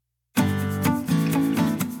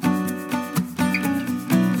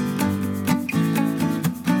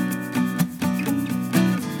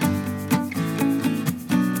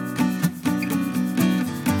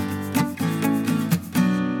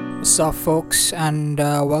up, folks, and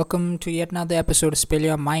welcome to yet another episode of Spill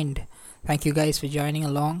Your Mind. Thank you guys for joining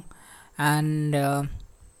along. And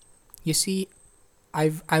you see,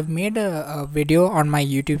 I've made a video on my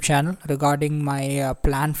YouTube channel regarding my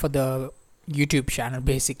plan for the YouTube channel,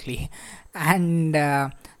 basically, and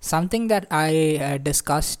something that I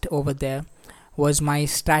discussed over there was my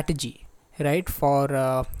strategy, right, for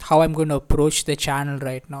how I'm going to approach the channel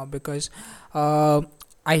right now, because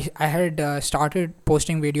I had started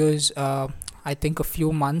posting videos I think a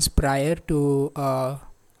few months prior to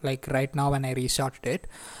like right now when I restarted it,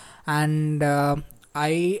 and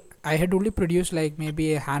I had only produced like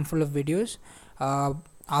maybe a handful of videos,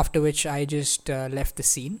 after which I just left the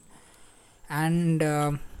scene. And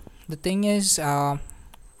the thing is,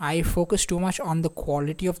 I focus too much on the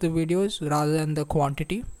quality of the videos rather than the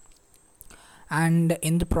quantity, and uh,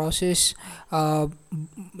 in the process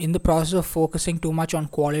of focusing too much on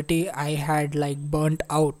quality, I had like burnt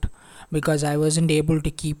out because I wasn't able to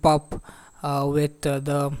keep up with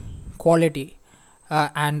the quality,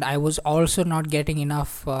 and I was also not getting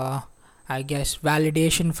enough, I guess,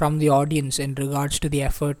 validation from the audience in regards to the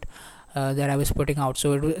effort that I was putting out.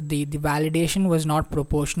 So the validation was not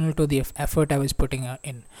proportional to the effort I was putting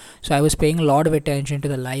in. So I was paying a lot of attention to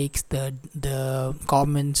the likes, the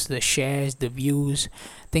comments, the shares, the views,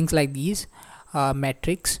 things like these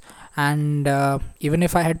metrics. And even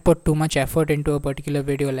if I had put too much effort into a particular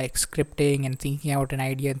video, like scripting and thinking out an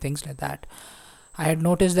idea and things like that, I had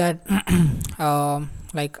noticed that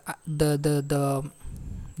like the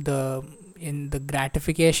in the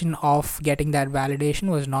gratification of getting that validation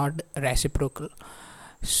was not reciprocal.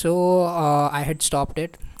 So I had stopped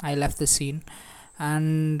it. I left the scene,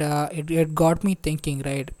 and it got me thinking,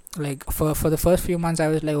 right? Like for the first few months I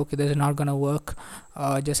was like, okay, this is not gonna work,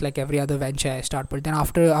 just like every other venture I start. But then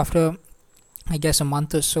after I guess a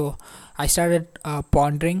month or so, I started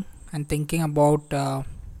pondering and thinking about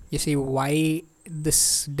you see, why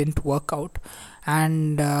this didn't work out.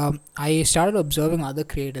 And I started observing other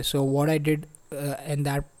creators. So what I did in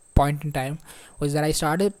that point in time was that I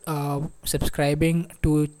started subscribing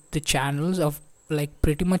to the channels of like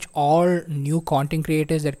pretty much all new content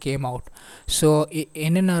creators that came out. So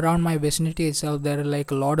in and around my vicinity itself, there are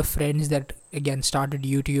like a lot of friends that again started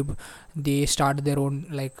YouTube. They started their own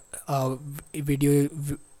like video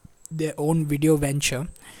their own video venture,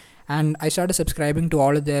 and I started subscribing to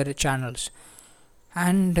all of their channels.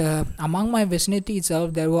 And among my vicinity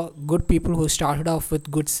itself, there were good people who started off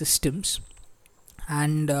with good systems,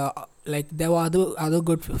 and like there were other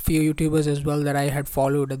good few YouTubers as well that I had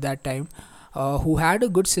followed at that time, who had a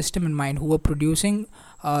good system in mind, who were producing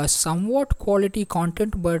somewhat quality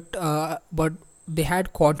content, but they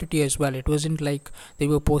had quantity as well. It wasn't like they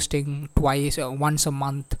were posting once a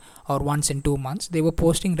month or once in 2 months. They were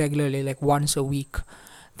posting regularly, like once a week,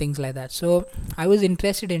 things like that. So I was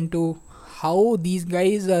interested into how these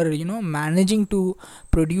guys are, managing to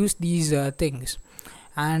produce these things.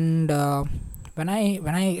 And when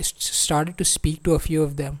I started to speak to a few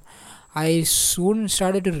of them, I soon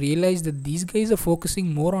started to realize that these guys are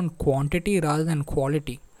focusing more on quantity rather than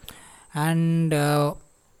quality. And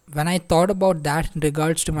when I thought about that in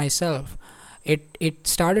regards to myself, it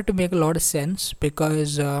started to make a lot of sense,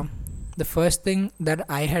 because the first thing that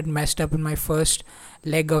I had messed up in my first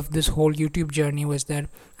leg of this whole YouTube journey was that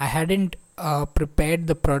I hadn't prepared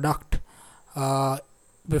the product uh,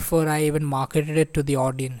 before I even marketed it to the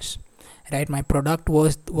audience. Right, my product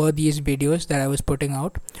were these videos that I was putting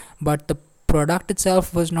out, but the product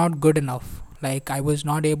itself was not good enough. Like I was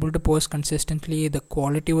not able to post consistently. The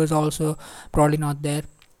quality was also probably not there.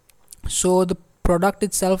 So the product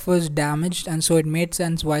itself was damaged, and so it made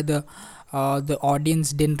sense why the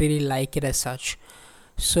audience didn't really like it as such.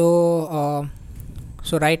 So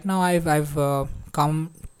so right now I've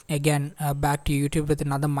come again back to YouTube with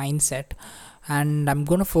another mindset, and I'm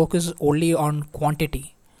going to focus only on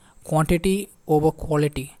quantity over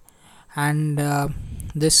quality. And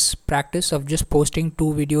this practice of just posting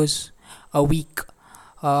 2 videos a week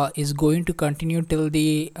is going to continue till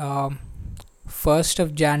the 1st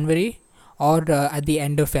of January, or at the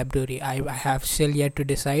end of February. I have still yet to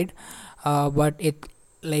decide, but it,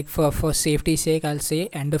 like, for safety's sake, I'll say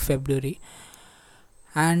end of February.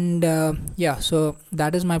 And yeah, so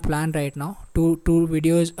that is my plan right now. Two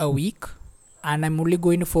videos a week, and I'm only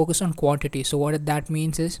going to focus on quantity. So what that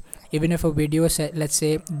means is, even if a video, let's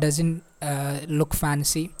say, doesn't look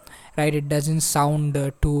fancy, right, it doesn't sound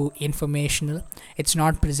too informational, it's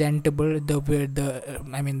not presentable,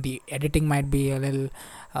 the editing might be a little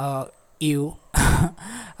ew,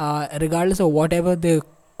 regardless of whatever the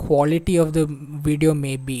quality of the video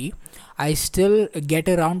may be, I still get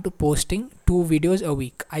around to posting 2 videos a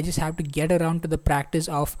week. I just have to get around to the practice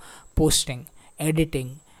of posting,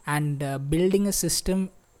 editing, and building a system,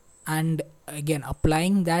 and again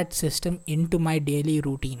applying that system into my daily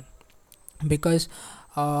routine. Because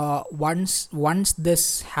once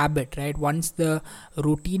this habit, right, once the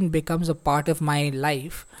routine becomes a part of my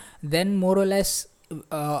life, then more or less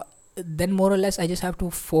uh, I just have to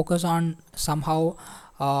focus on somehow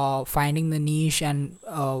finding the niche and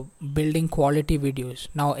building quality videos.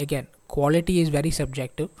 Now again, quality is very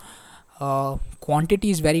subjective, quantity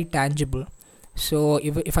is very tangible. So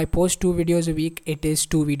if I post 2 videos a week, it is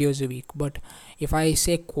 2 videos a week. But if I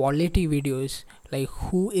say quality videos, like,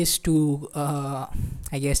 who is to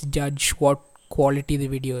I guess judge what quality the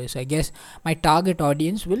video is? I guess my target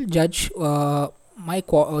audience will judge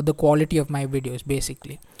the quality of my videos,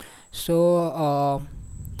 basically. So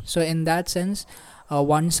in that sense,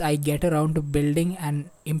 once I get around to building and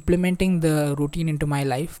implementing the routine into my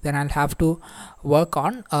life, then I'll have to work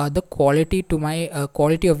on the quality to my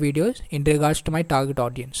quality of videos in regards to my target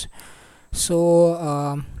audience. So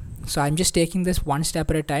I'm just taking this one step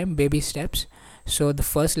at a time, baby steps. So the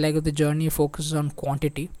first leg of the journey focuses on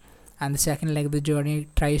quantity, and the second leg of the journey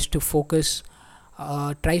tries to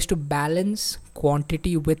balance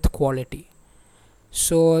quantity with quality.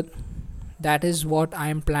 So that is what I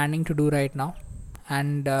am planning to do right now.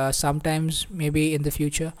 And sometimes maybe in the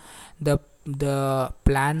future, the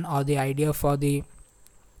plan or the idea for the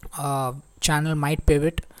channel might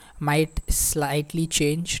pivot, might slightly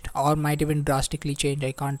change, or might even drastically change.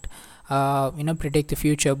 I can't predict the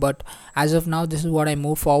future, but as of now, this is what I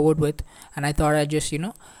move forward with. And I thought I'd just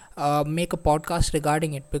make a podcast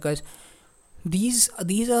regarding it, because these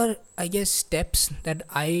are, I guess, steps that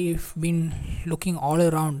I've been looking all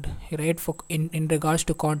around, right? For in regards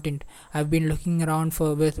to content, I've been looking around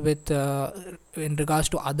for with in regards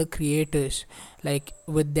to other creators, like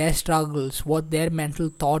with their struggles, what their mental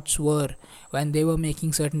thoughts were when they were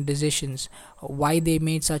making certain decisions, why they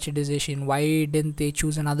made such a decision, why didn't they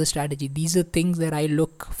choose another strategy. These are things that I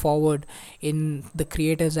look forward in the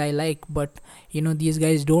creators I like. But these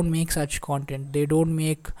guys don't make such content. They don't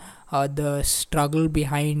make the struggle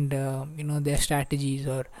behind their strategies,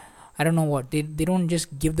 or I don't know what, they don't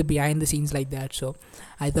just give the behind the scenes like that. So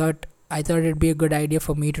I thought it'd be a good idea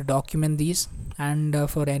for me to document these. And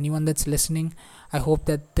for anyone that's listening, I hope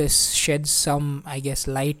that this sheds some, I guess,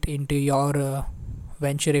 light into your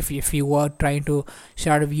venture. If you are trying to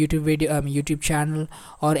start a YouTube channel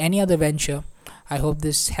or any other venture, I hope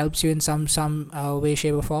this helps you in some way,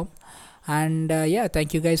 shape, or form. And yeah,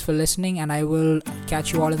 thank you guys for listening, and I will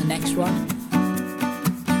catch you all in the next one.